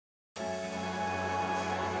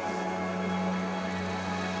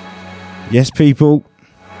Yes, people.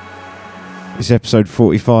 It's episode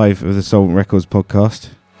 45 of the Soulvent Records podcast.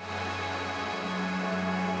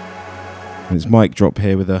 And it's Mike Drop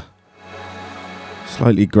here with a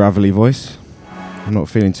slightly gravelly voice. I'm not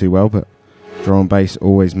feeling too well, but drum and bass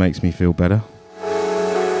always makes me feel better.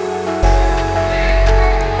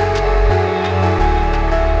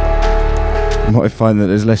 You might find that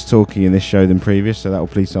there's less talking in this show than previous, so that will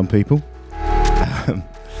please some people.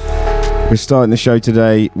 We're starting the show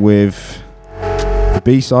today with the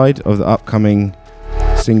B-side of the upcoming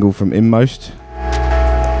single from Inmost.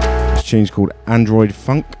 This tune's called Android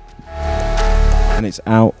Funk, and it's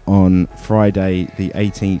out on Friday the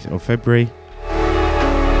 18th of February,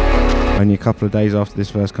 only a couple of days after this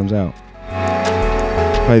verse comes out.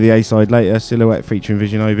 Play the A-side later, Silhouette featuring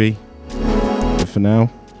Visionobi. But for now,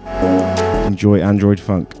 enjoy Android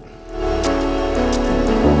Funk.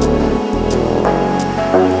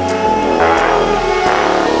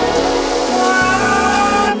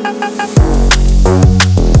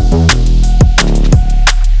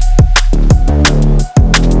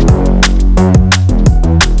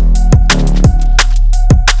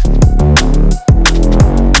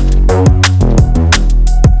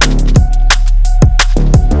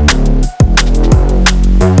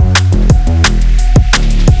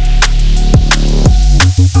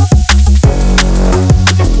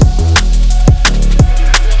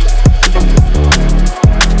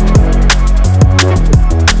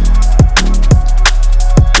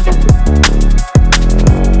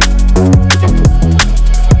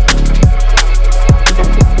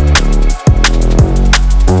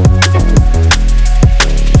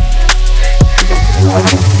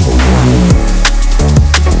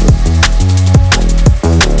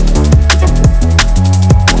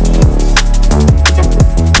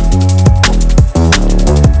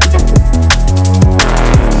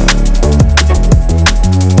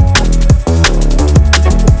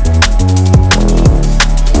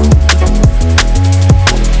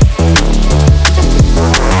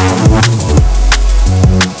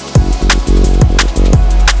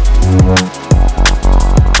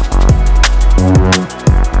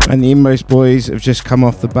 And the Inmost boys have just come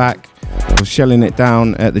off the back of shelling it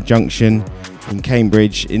down at the Junction in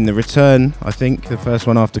Cambridge in the return, I think, the first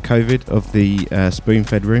one after COVID, of the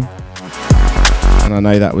Spoon-Fed Room. And I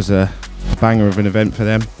know that was a banger of an event for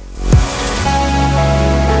them.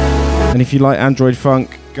 And if you like Android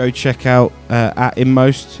Funk, go check out at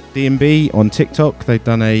Inmost DMB on TikTok. They've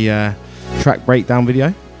done a track breakdown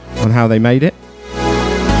video on how they made it.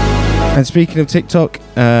 And speaking of TikTok,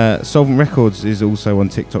 Soulvent Records is also on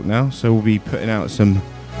TikTok now, so we'll be putting out some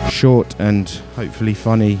short and hopefully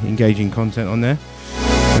funny, engaging content on there.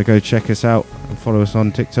 So go check us out and follow us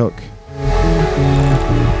on TikTok.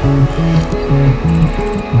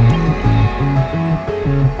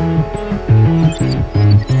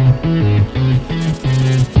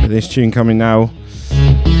 This tune coming now,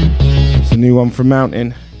 it's a new one from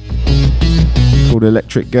Mountain called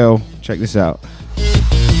Electric Girl. Check this out.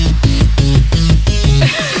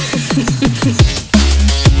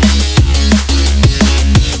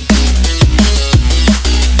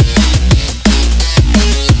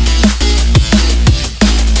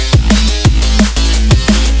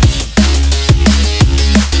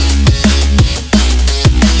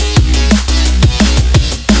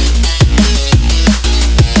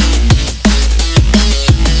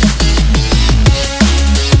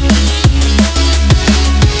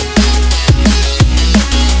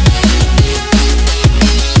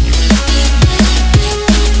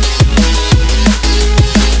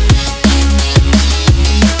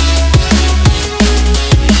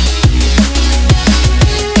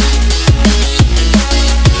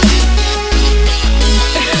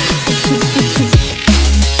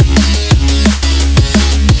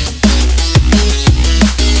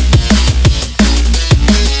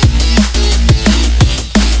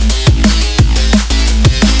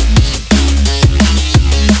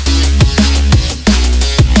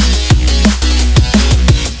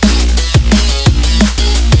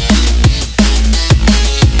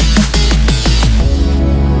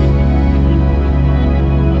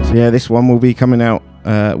 Yeah, this one will be coming out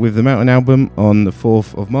with the Mountain album on the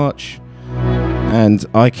 4th of March. And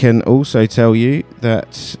I can also tell you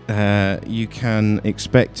that you can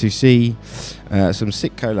expect to see some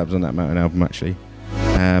sick collabs on that Mountain album, actually.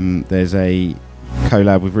 There's a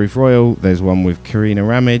collab with Roof Royal, there's one with Karina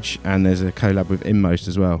Ramage, and there's a collab with Inmost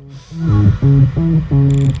as well.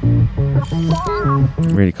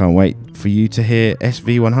 Really can't wait for you to hear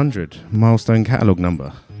SV100, milestone catalogue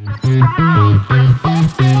number.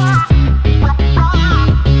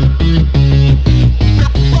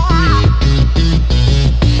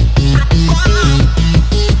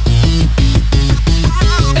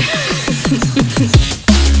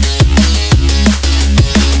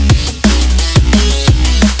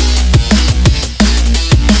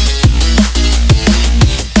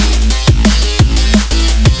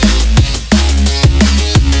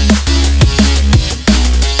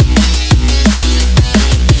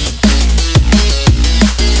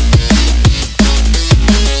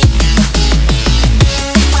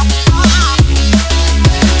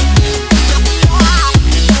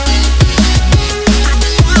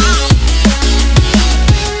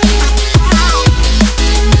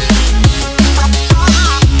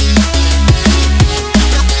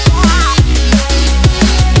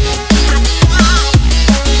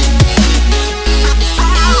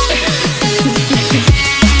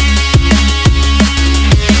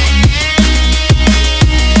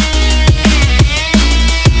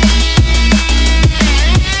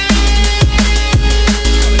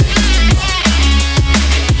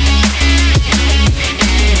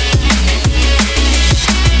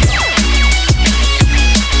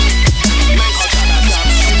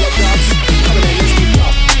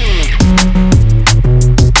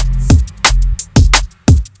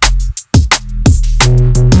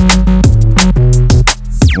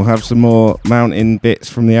 have some more mountain bits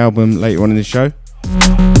from the album later on in the show.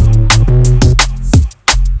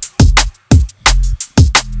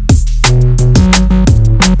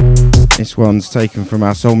 This one's taken from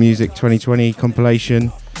our Soul Music 2020 compilation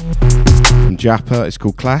from Jappa. It's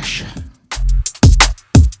called Clash.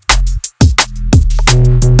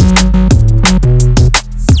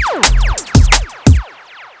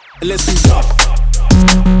 Let's do that.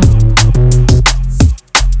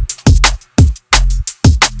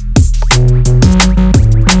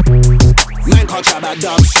 Man can't chat about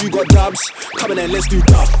dubs, you got dubs. Come in and let's do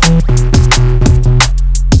that.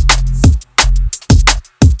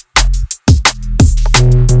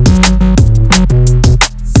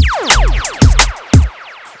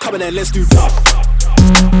 Come in and let's do that.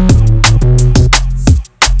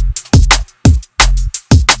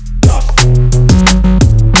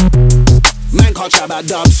 Man can't chat about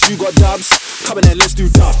dubs, you got dubs. Come in and let's do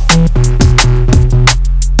dub.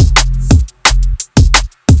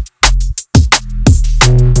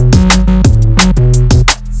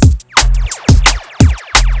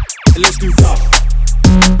 Let's do dub.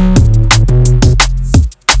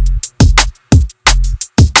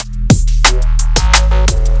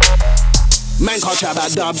 Man can't chat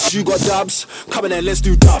about dubs, you got dubs. Come in and let's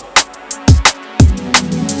do dub.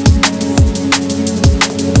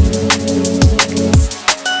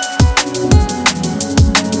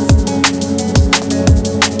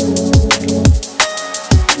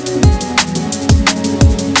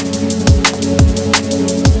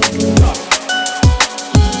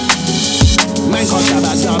 Man can't chat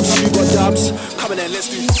about dubs, you got dubs. Come in and let's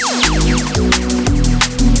do dub.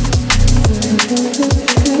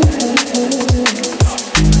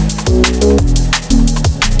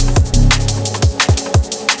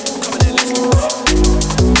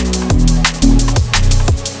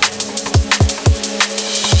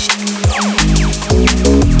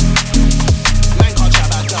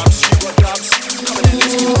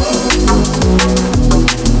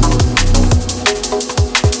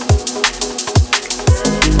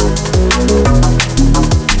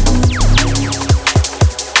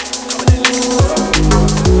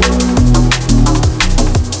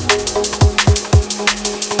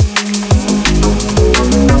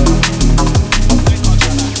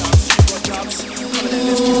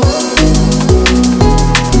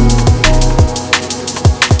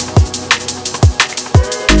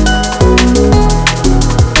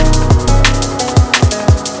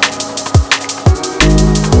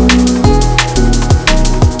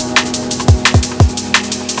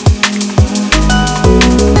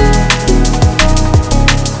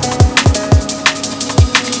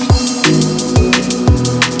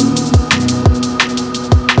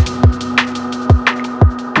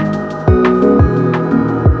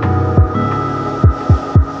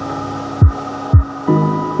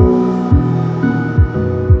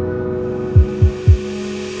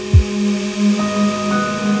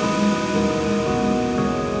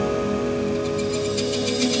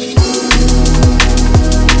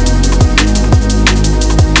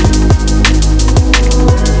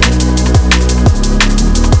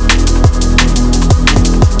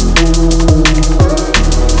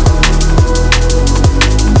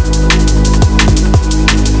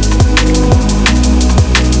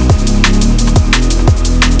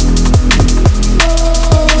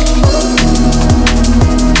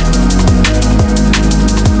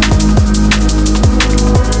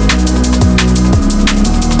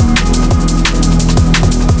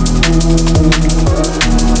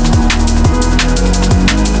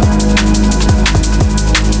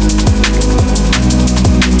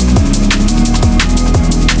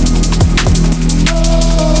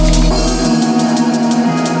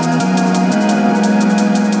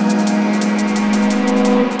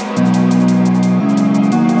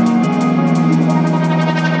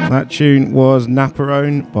 That tune was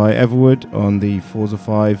Naperone by Etherwood on the Forza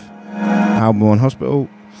 5 album on Hospital.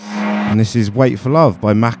 And this is Wait for Love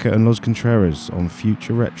by Macca and Loz Contreras on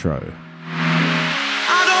Future Retro.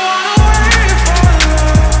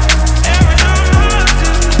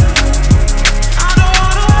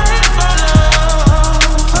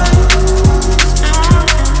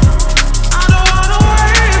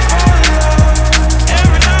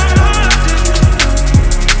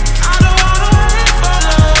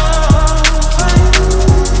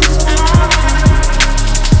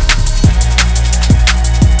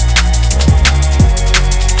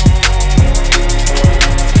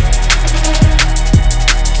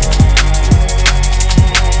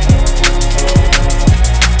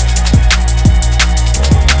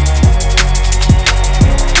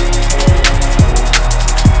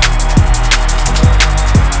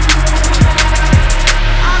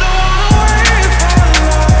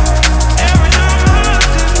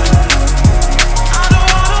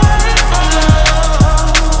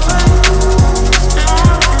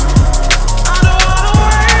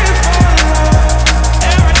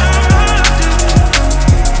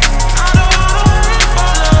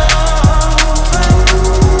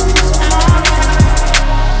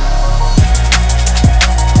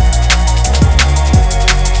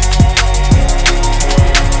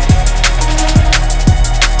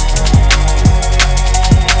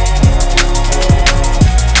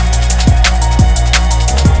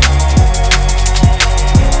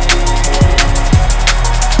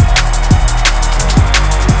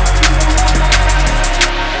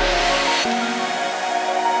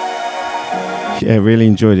 Yeah, really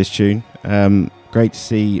enjoy this tune. Great to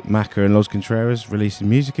see Macca and Loz Contreras releasing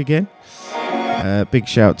music again. Big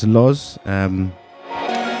shout to Loz. Trying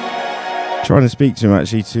to speak to him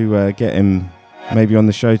actually to get him maybe on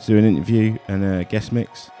the show to do an interview and a guest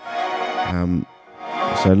mix.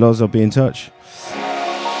 So Loz, I'll be in touch.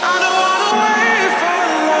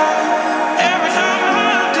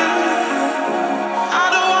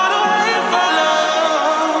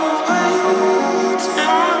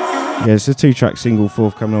 Yeah, it's a 2-track single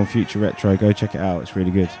forthcoming on Future Retro. Go check it out, it's really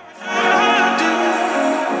good.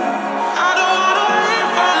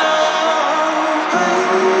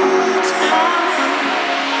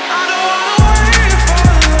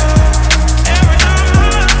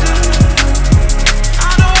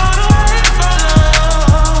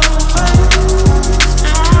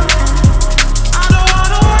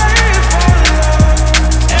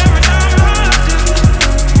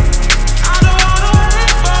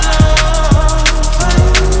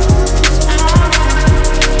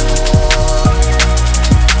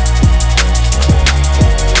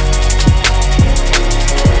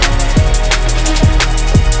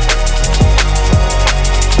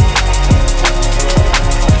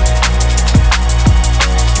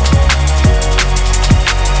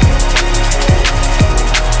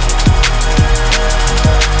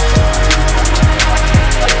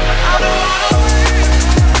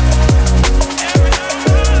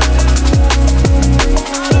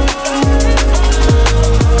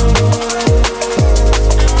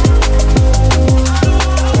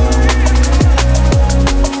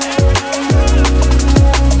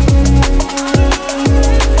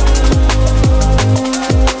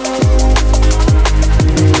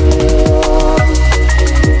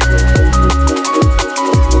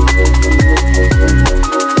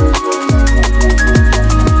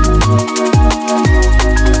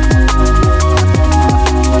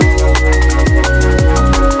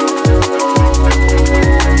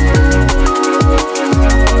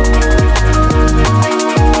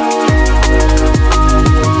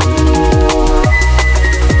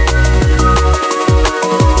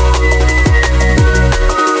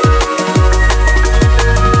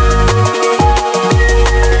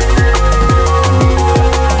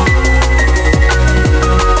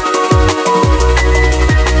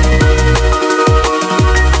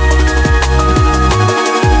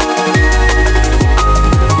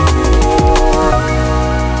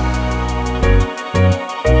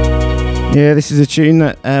 Yeah, this is a tune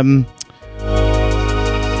that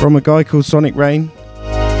from a guy called Sonic Rain.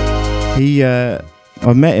 I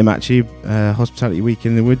met him actually, Hospitality Week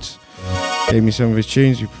in the Woods. Gave me some of his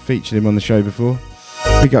tunes. We featured him on the show before.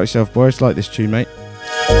 Big up yourself, Boris. Like this tune, mate.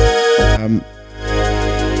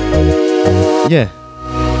 Yeah,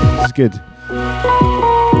 this is good.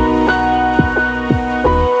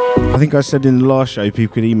 I think I said in the last show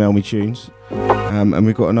people could email me tunes, and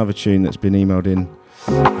we've got another tune that's been emailed in,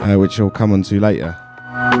 which I'll come on to later.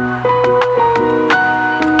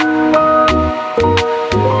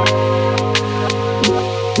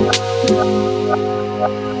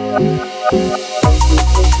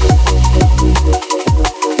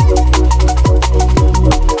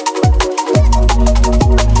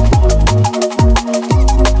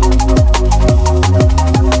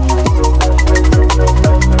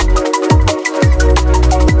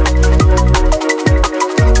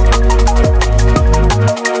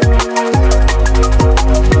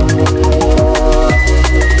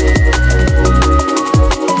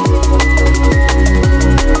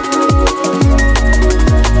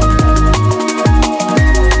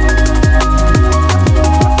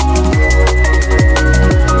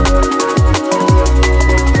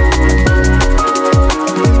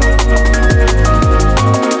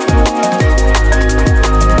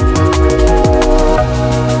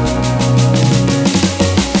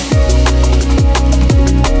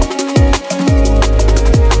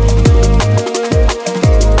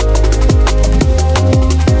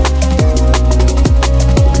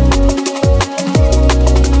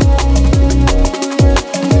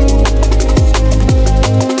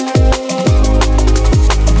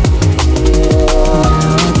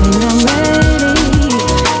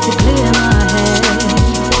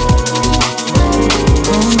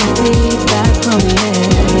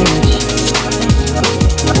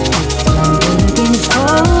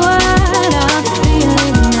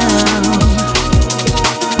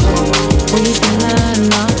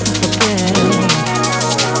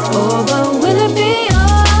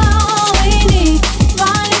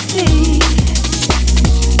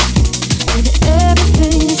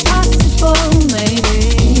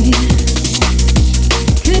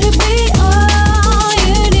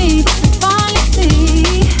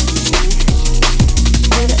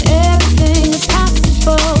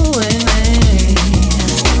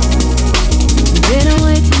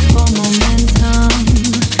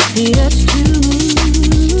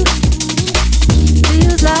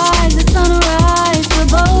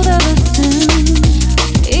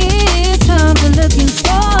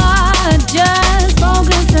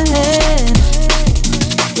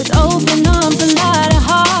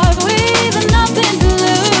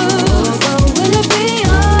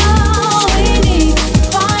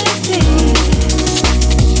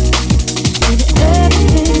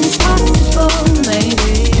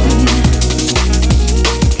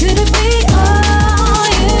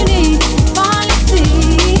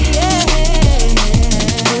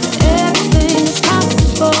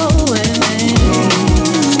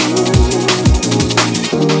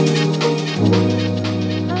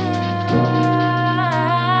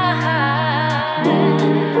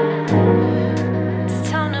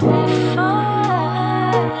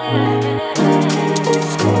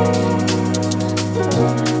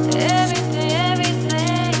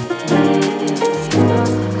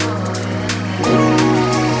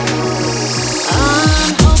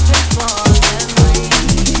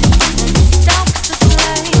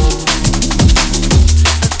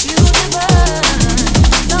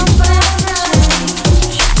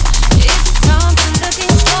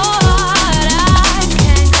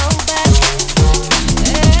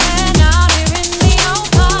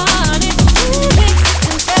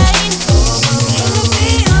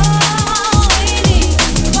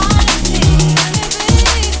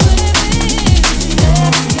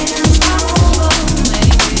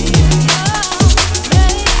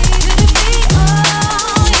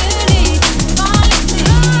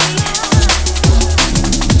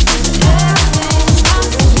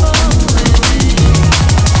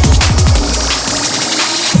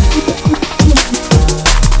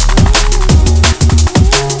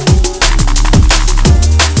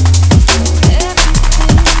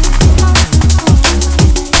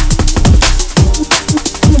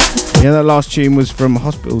 Yeah, that last tune was from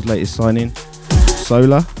Hospital's latest signing,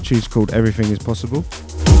 Solah. The tune's called Everything Is Possible.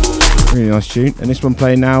 Really nice tune. And this one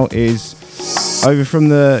playing now is over from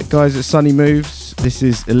the guys at Sunny Moves. This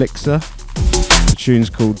is Elixr. The tune's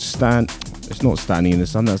called It's not Standing in the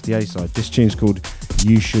Sun, that's the A-side. This tune's called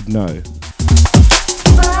You Should Know.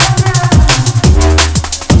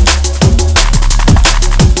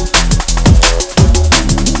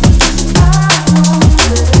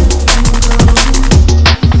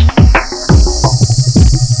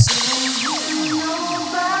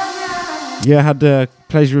 Yeah, I had the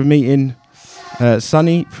pleasure of meeting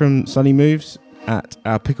Sunny from Sunny Moves at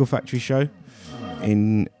our Pickle Factory show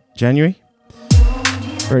in January.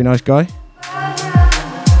 Very nice guy.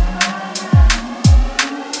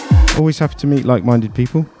 Always happy to meet like-minded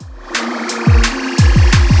people.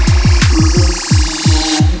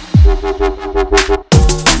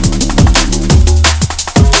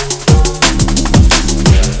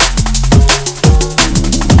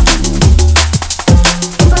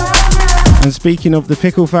 And speaking of the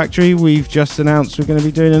Pickle Factory, we've just announced we're going to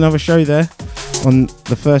be doing another show there on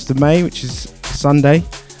the 1st of May, which is Sunday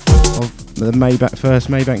of the first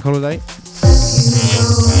May bank holiday.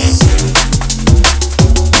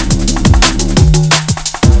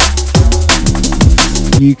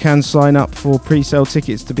 You can sign up for pre-sale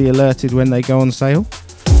tickets to be alerted when they go on sale.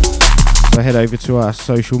 So head over to our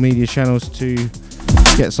social media channels to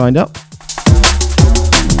get signed up.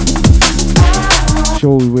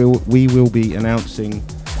 Sure, we will be announcing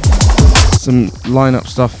some lineup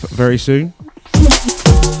stuff very soon.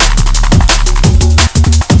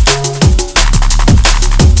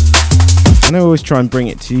 And I always try and bring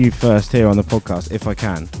it to you first here on the podcast if I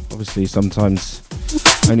can. Obviously, sometimes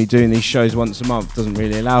only doing these shows once a month doesn't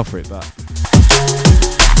really allow for it, but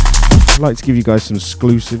I'd like to give you guys some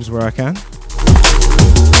exclusives where I can.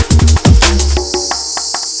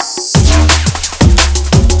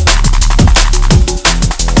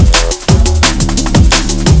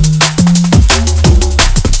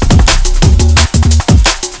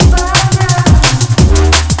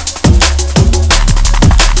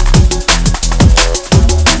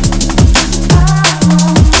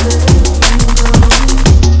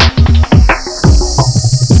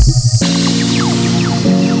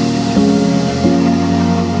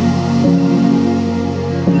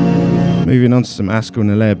 Moving on to some Askel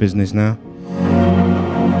Elere business now.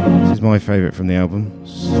 This is my favourite from the album.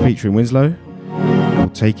 It's featuring Winslow. I'll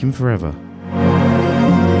Take Him Forever.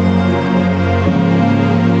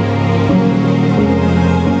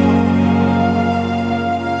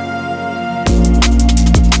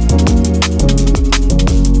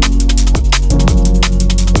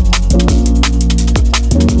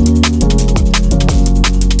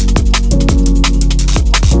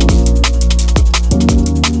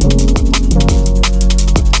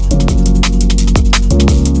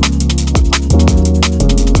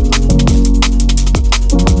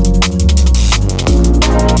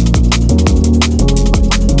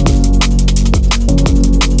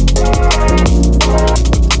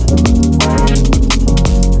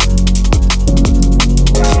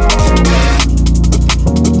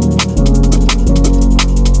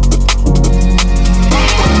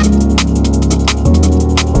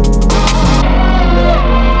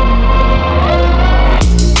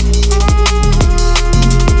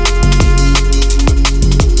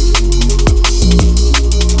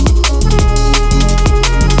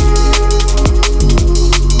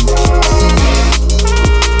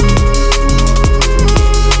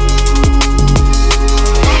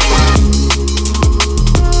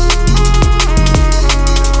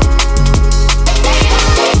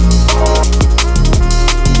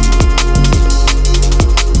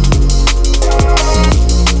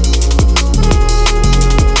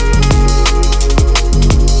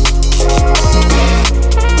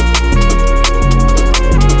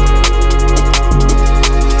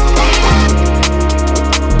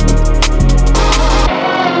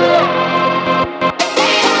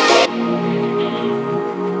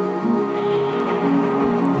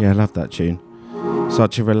 Tune.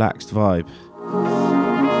 Such a relaxed vibe.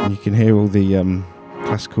 And you can hear all the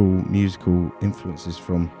classical musical influences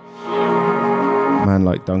from a man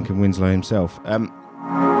like Duncan Winslow himself.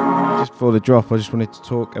 Just before the drop, I just wanted to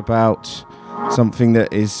talk about something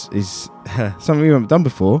that is something we haven't done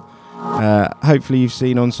before. Hopefully you've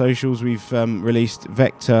seen on socials we've released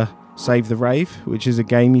Vector Save the Rave, which is a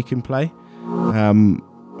game you can play.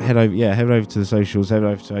 Head over to the socials, head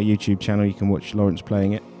over to our YouTube channel, you can watch Lawrence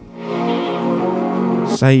playing it.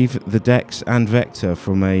 Save the Dex and Vector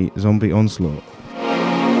from a zombie onslaught.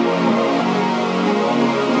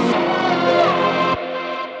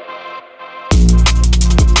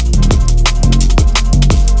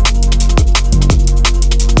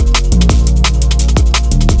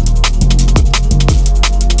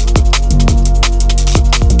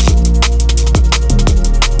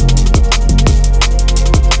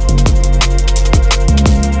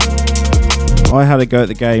 had a go at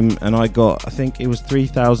the game, and I think it was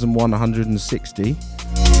 3,160,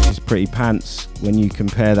 which is pretty pants when you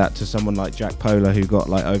compare that to someone like Jack Pola, who got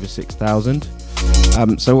like over 6,000.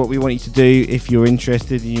 So what we want you to do, if you're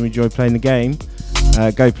interested and you enjoy playing the game,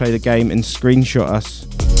 go play the game and screenshot us,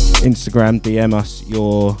 Instagram, DM us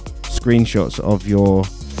your screenshots of your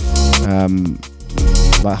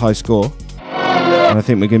like high score. And I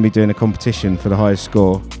think we're going to be doing a competition for the highest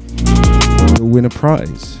score. You'll win a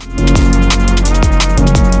prize.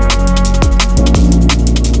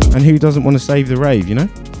 And who doesn't want to save the rave, you know?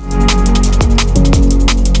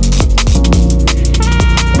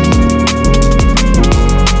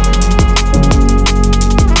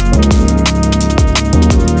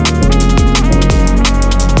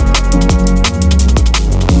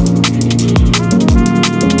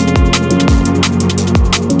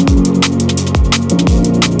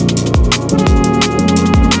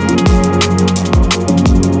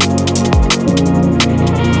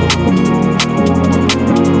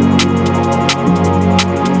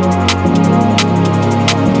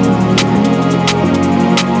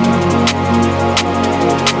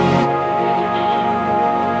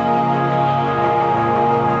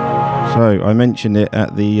 So I mentioned it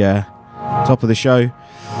at the top of the show.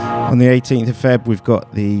 On the 18th of Feb, we've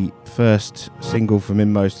got the first single from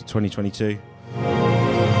Inmost of 2022.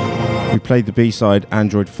 We played the B-side,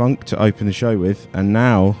 Android Funk, to open the show with, and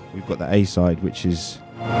now we've got the A-side, which is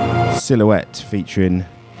Silhouette featuring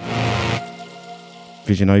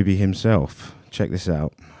Visionobi himself. Check this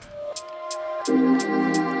out.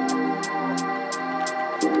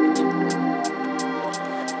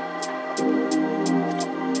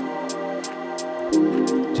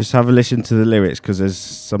 Just have a listen to the lyrics, because there's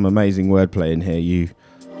some amazing wordplay in here.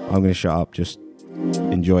 I'm going to shut up, just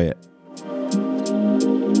enjoy it.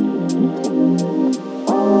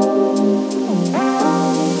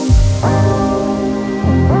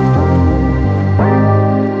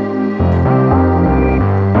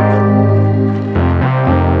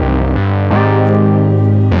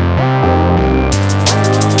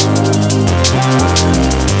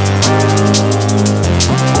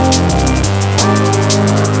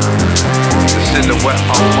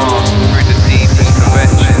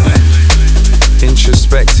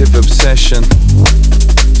 Obsession,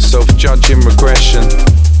 self-judging regression,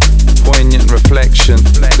 poignant reflection,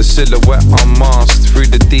 the silhouette unmasked through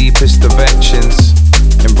the deepest of etchings.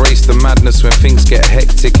 Embrace the madness when things get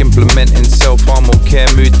hectic, implementing self-harm or care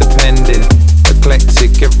mood depending.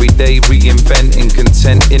 Eclectic, everyday reinventing,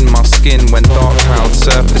 content in my skin when dark clouds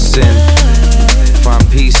surfacing. Find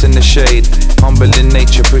peace in the shade, humble in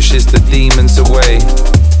nature pushes the demons away.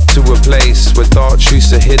 To a place where dark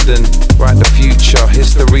truths are hidden. Write the future,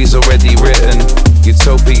 history's already written.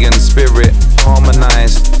 Utopian spirit,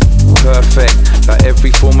 harmonized, perfect, like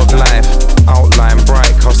every form of life. Outline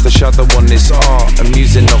bright, cast a shadow on this art.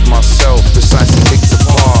 Amusing of myself, precisely picked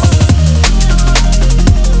apart.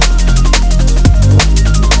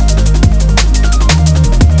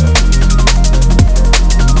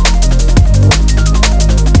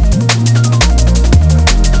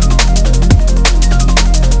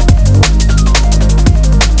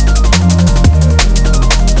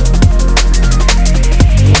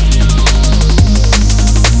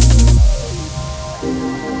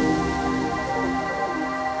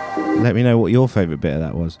 Let me know what your favourite bit of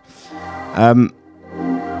that was.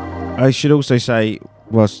 I should also say,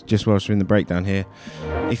 whilst we're in the breakdown here,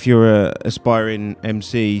 if you're a aspiring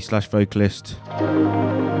MC/vocalist,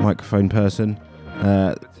 microphone person,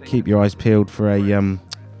 keep your eyes peeled for a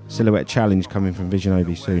silhouette challenge coming from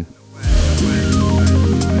Visionobi soon.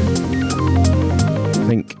 I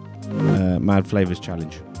think Mad Flavors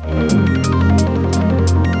challenge.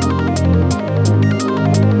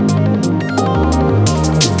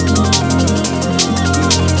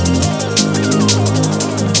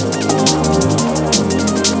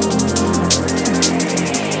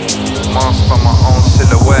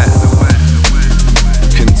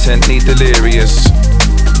 Intently delirious,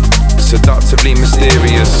 seductively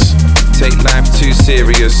mysterious, take life too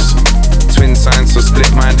serious. Twin signs or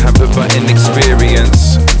split mind habit but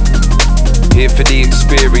inexperience. Here for the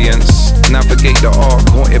experience, navigate the arc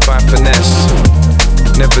haunted by finesse.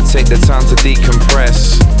 Never take the time to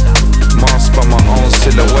decompress, masked by my own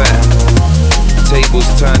silhouette. Tables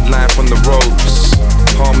turned life on the ropes,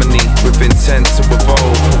 harmony with intent to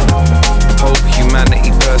evolve. Hope humanity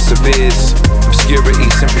perseveres, obscurity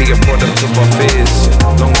simply a product of our fears.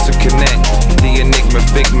 Long to connect, the enigma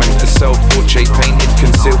figment, a self-portrait painted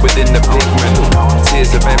concealed within the pigment.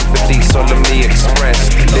 Tears of empathy solemnly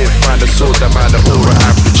expressed, live by the sword that by the aura I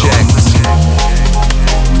project.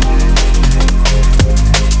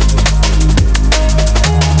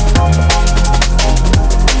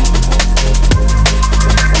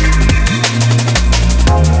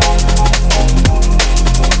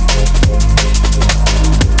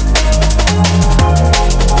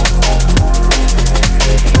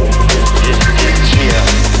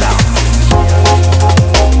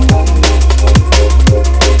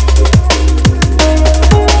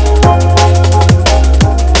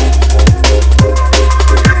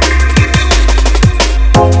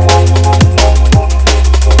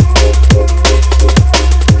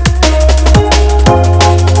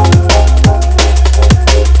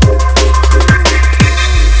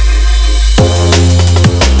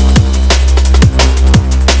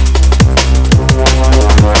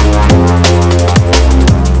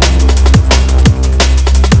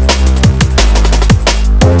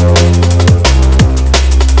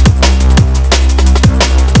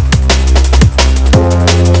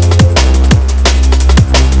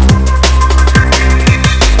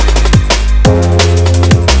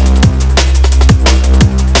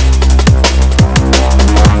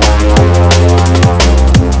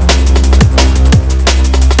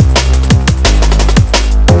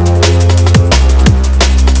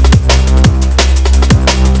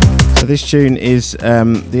 this tune is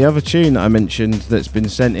the other tune that I mentioned that's been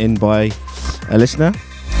sent in by a listener.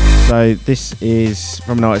 So this is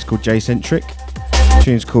from an artist called J Centrik. The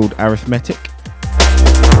tune's called Arithmetic,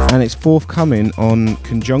 and it's forthcoming on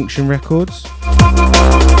Conjunction Records.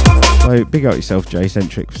 So big up yourself, J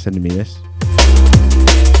Centrik, for sending me this.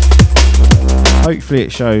 Hopefully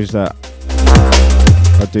it shows that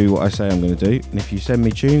I do what I say I'm going to do, and if you send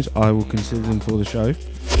me tunes, I will consider them for the show.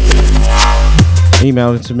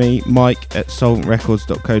 Email them to me,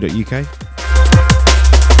 mike@soulventrecords.co.uk.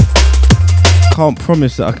 Can't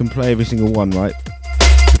promise that I can play every single one, right?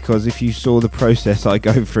 Because if you saw the process I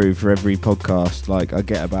go through for every podcast, like I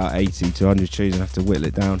get about 80 to 100 tunes and have to whittle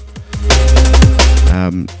it down.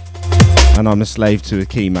 And I'm a slave to a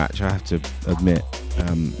key match, I have to admit.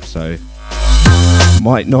 So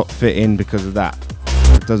might not fit in because of that.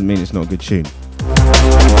 It doesn't mean it's not a good tune.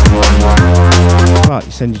 But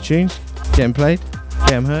you send your tunes, get them played,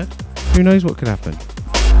 get them heard. Who knows what could happen?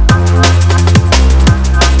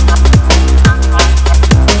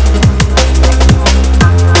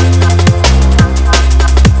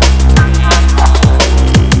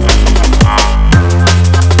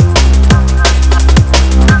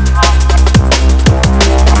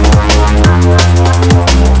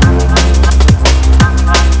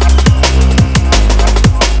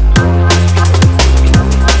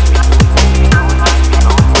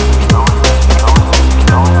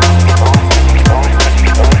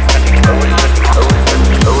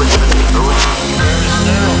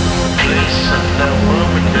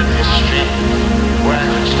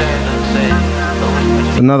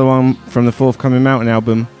 Another one from the forthcoming Mountain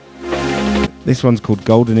album. This one's called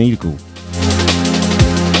Golden Eagle.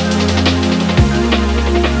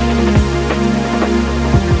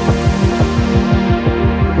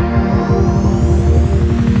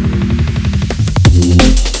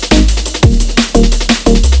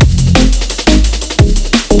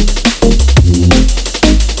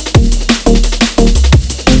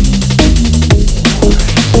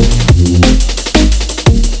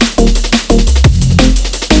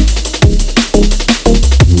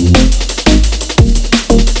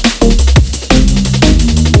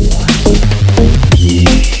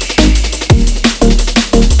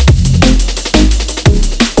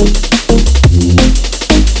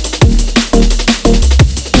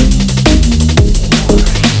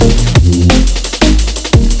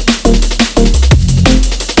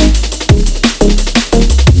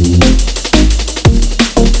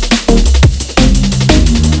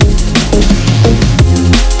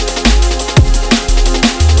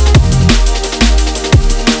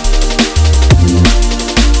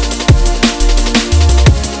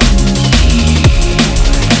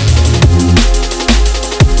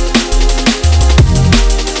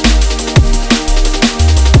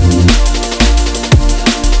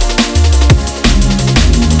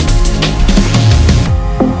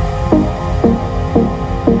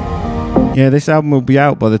 Yeah, this album will be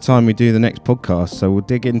out by the time we do the next podcast, so we'll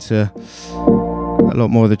dig into a lot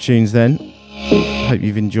more of the tunes then. Hope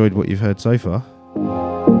you've enjoyed what you've heard so far.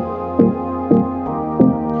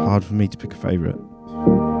 Hard for me to pick a favourite.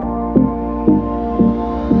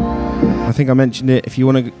 I think I mentioned it. If you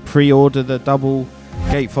want to pre-order the double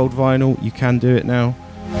gatefold vinyl, you can do it now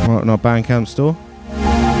right on our Bandcamp store.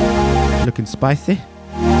 Looking spicy.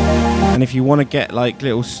 And if you want to get like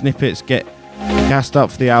little snippets, get gassed up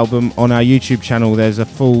for the album, on our YouTube channel there's a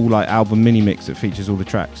full like album mini mix that features all the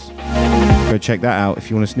tracks. Go check that out if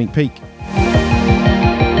you want a sneak peek.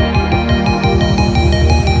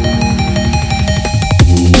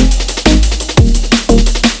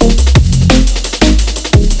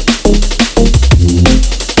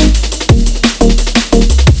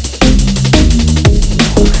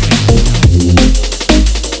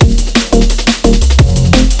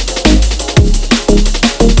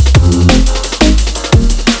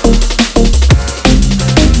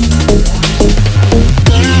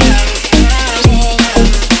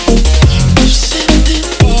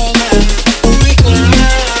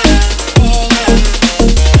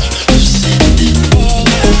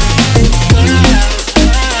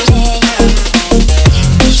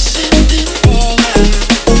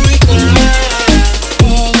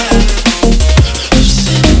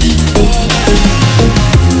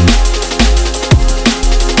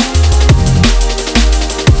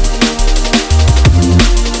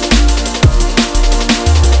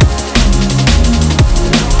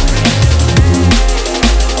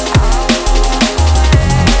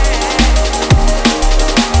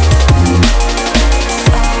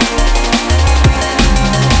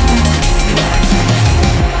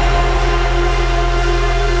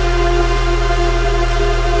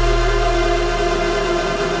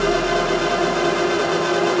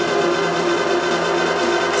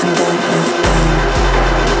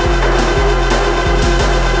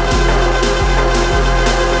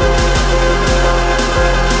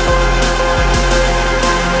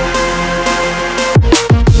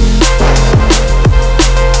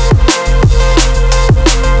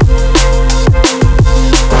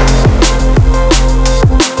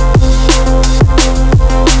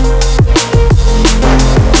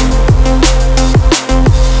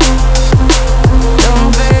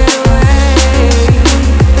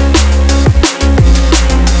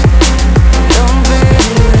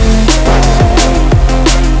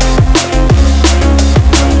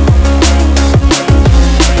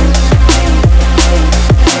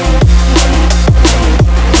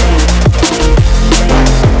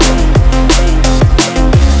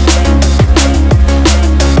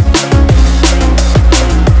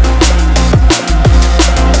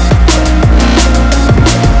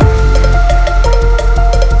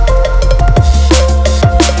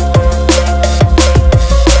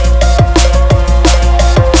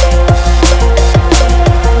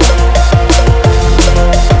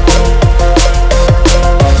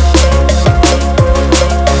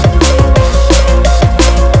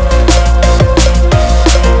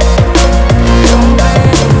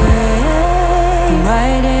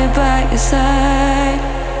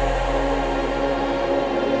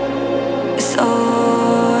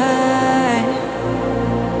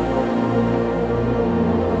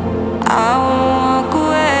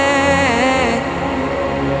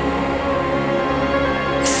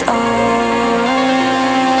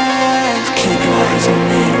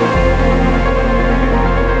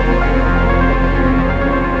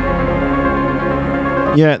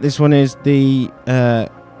 Yeah, this one is the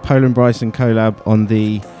Pola Bryson collab on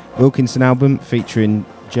the Wilkinson album featuring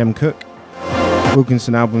Jem Cooke.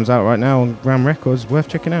 Wilkinson album's out right now on Ram Records, worth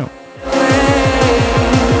checking out.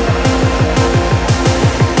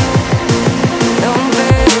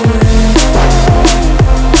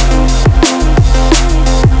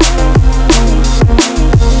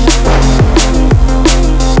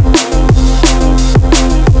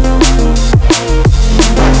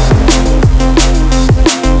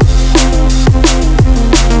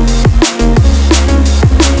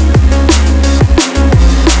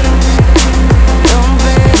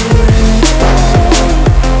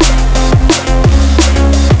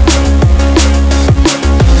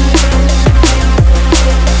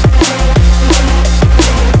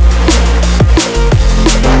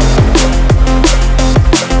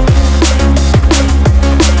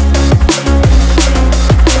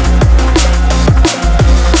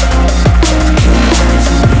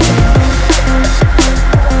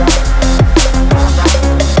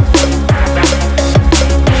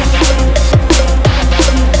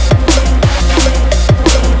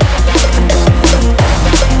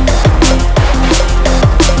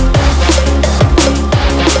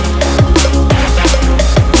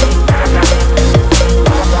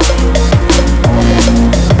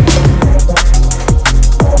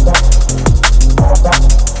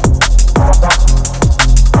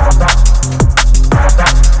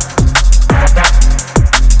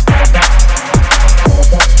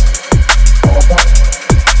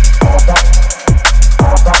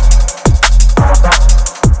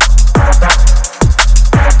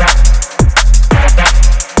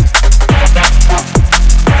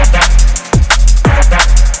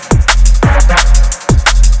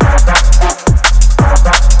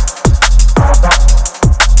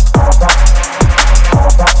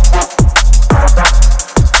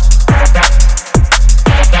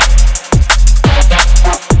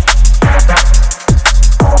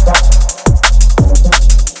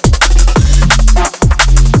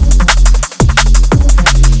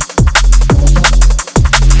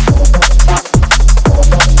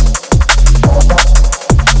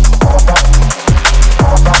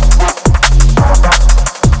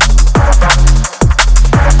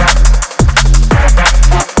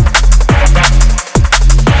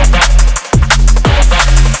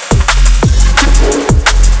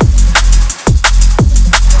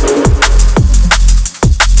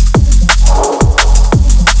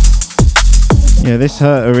 Yeah, this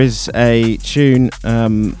Herter is a tune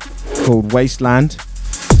called Wasteland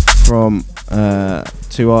from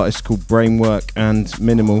two artists called Brainwork and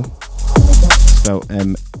Mnml, spelled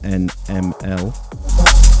M-N-M-L.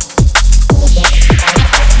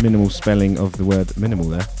 Minimal spelling of the word minimal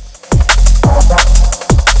there.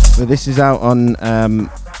 But this is out on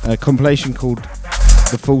a compilation called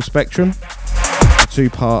The Full Spectrum, a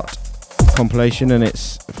two-part compilation, and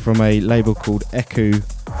it's from a label called Eku,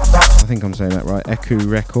 I think I'm saying that right, Eku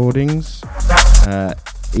Recordings,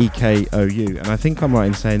 E-K-O-U, and I think I'm right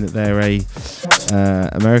in saying that they're a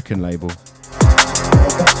American label.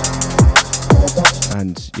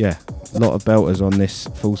 And yeah, a lot of belters on this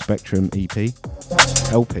Full Spectrum EP,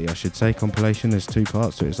 LP I should say, compilation. There's two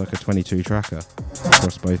parts to it, it's like a 22 tracker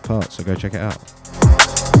across both parts, so go check it out.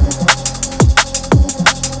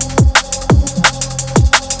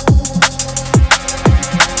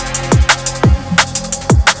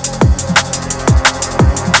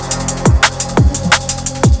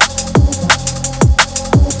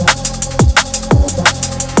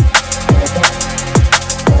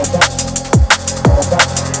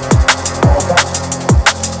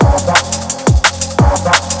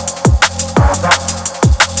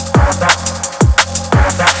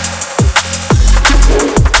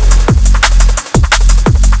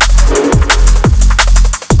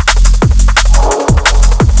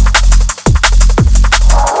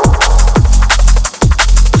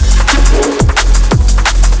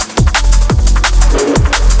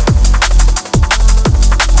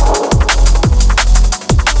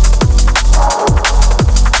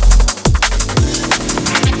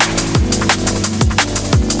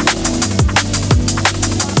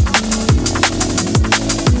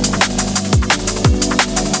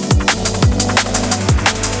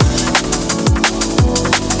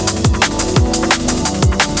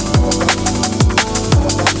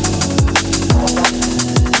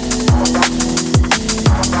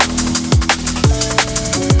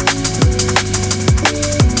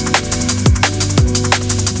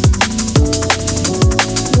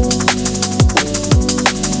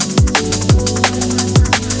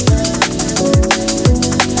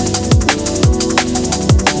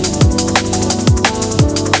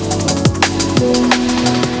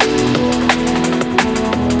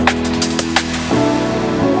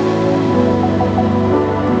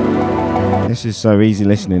 This is so easy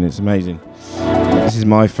listening, it's amazing. This is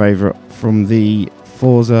my favourite from the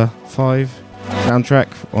Forza 5 soundtrack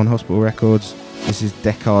on Hospital Records. This is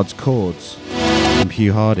Deckcard's Chords from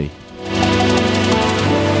Hugh Hardie.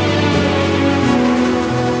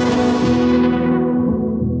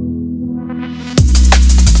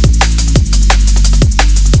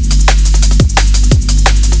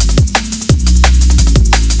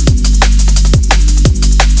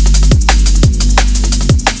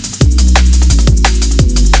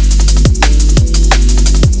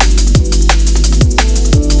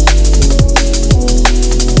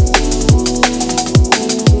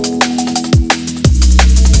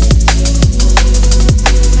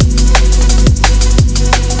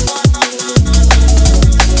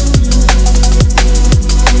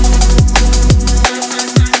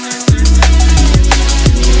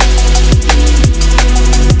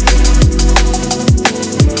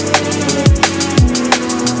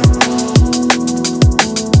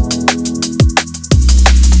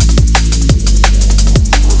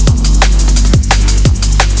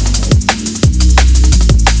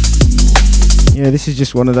 This is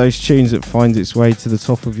just one of those tunes that finds its way to the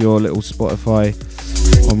top of your little Spotify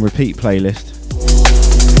on repeat playlist.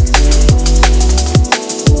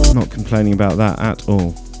 Not complaining about that at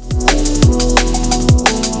all.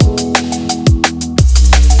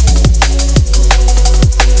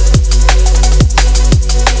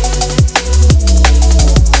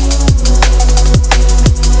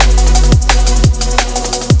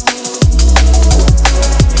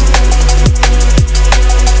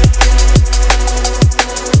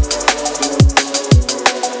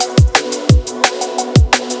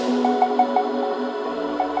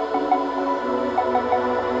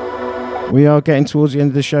 We are getting towards the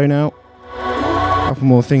end of the show now. A couple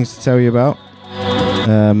more things to tell you about.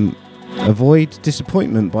 Avoid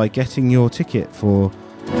disappointment by getting your ticket for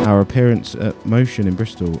our appearance at Motion in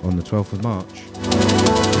Bristol on the 12th of March.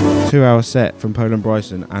 2-hour set from Pola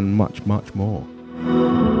Bryson and much, much more.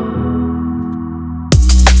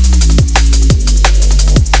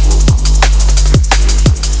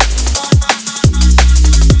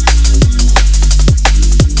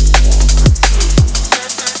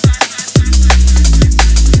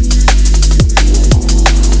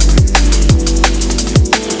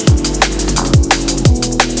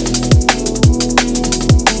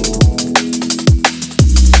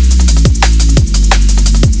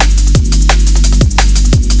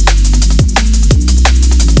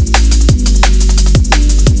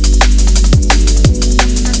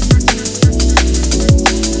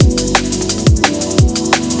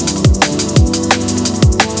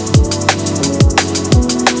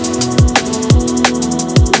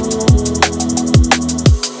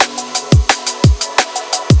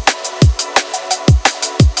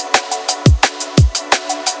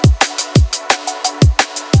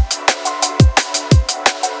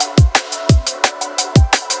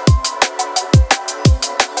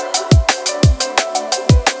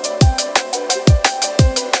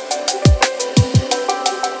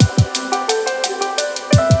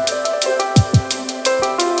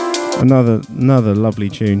 Another lovely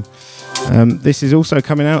tune. This is also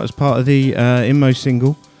coming out as part of the Immo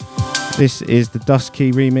single. This is the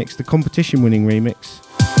Dustkey remix, the competition-winning remix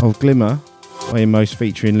of Glimmer by Immo's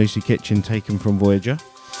featuring Lucy Kitchen, taken from Voyager.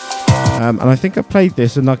 And I think I played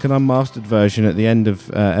this in like an unmastered version at the end of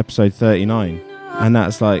episode 39, and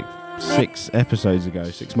that's like 6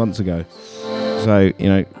 months ago. So, you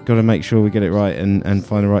know, got to make sure we get it right and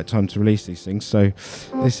find the right time to release these things. So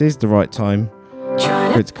this is the right time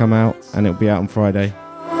for it to come out, and it'll be out on Friday.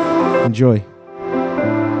 Enjoy.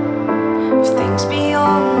 Things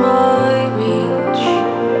beyond my reach,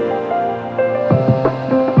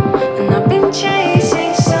 and I've been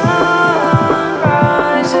chasing sunrises,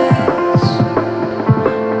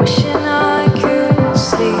 wishing I could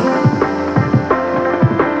sleep,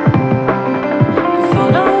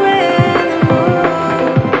 following the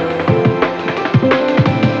moon,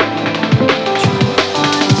 trying to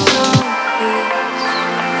find some peace.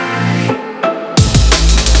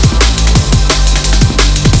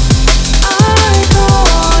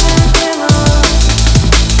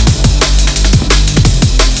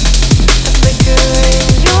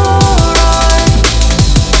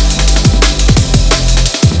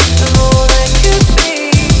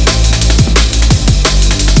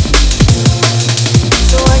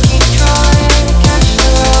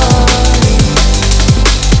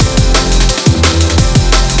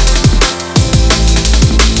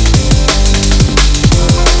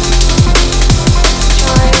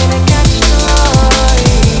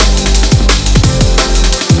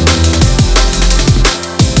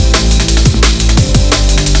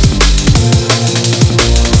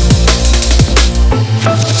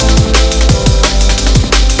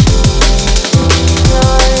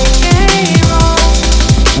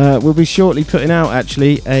 We'll be shortly putting out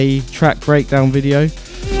actually a track breakdown video /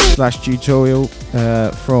 tutorial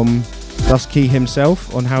from Dustkey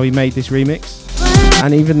himself on how he made this remix.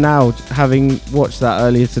 And even now, having watched that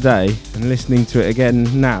earlier today and listening to it again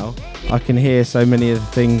now, I can hear so many of the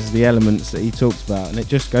things, the elements that he talks about, and it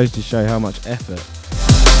just goes to show how much effort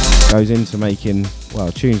goes into making,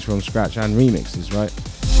 well, tunes from scratch and remixes, right?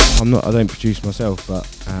 I don't produce myself, but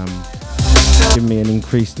give me an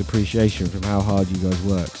increased appreciation from how hard you guys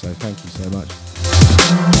work, so thank you so much.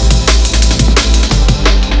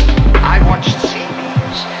 I watched sea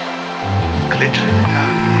beams glittering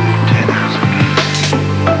down 10,000 feet.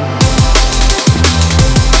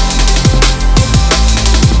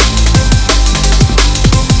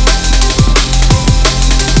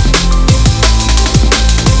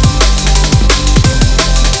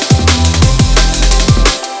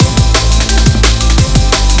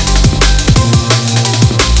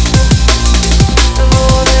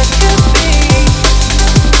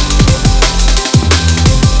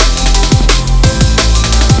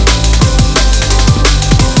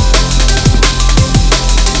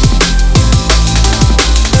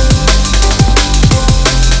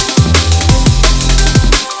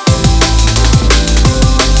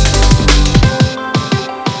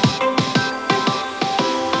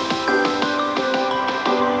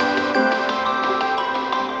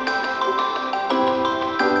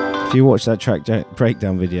 If you watch that track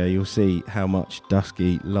breakdown video, you'll see how much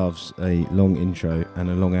Dustkey loves a long intro and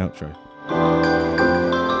a long outro.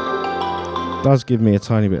 Does give me a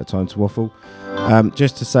tiny bit of time to waffle.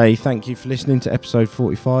 Just to say thank you for listening to episode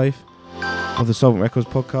 45 of the Soulvent Records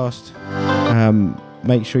podcast.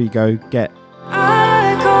 Make sure you go get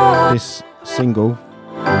this single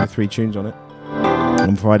with 3 tunes on it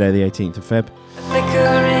on Friday the 18th of Feb.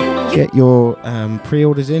 Get your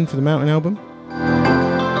pre-orders in for the Mountain album.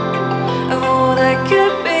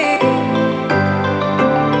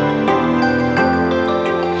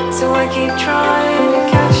 So I keep trying to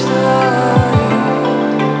catch the light,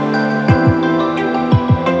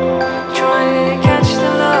 trying to catch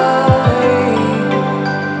the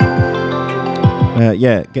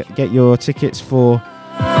light. Get your tickets for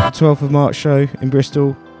the 12th of March show in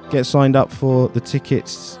Bristol. Get signed up for the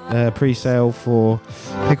tickets pre-sale for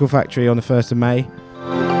Pickle Factory on the 1st of May.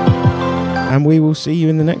 And we will see you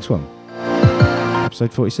in the next one.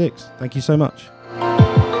 Episode 46. Thank you so much.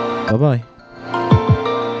 Bye-bye.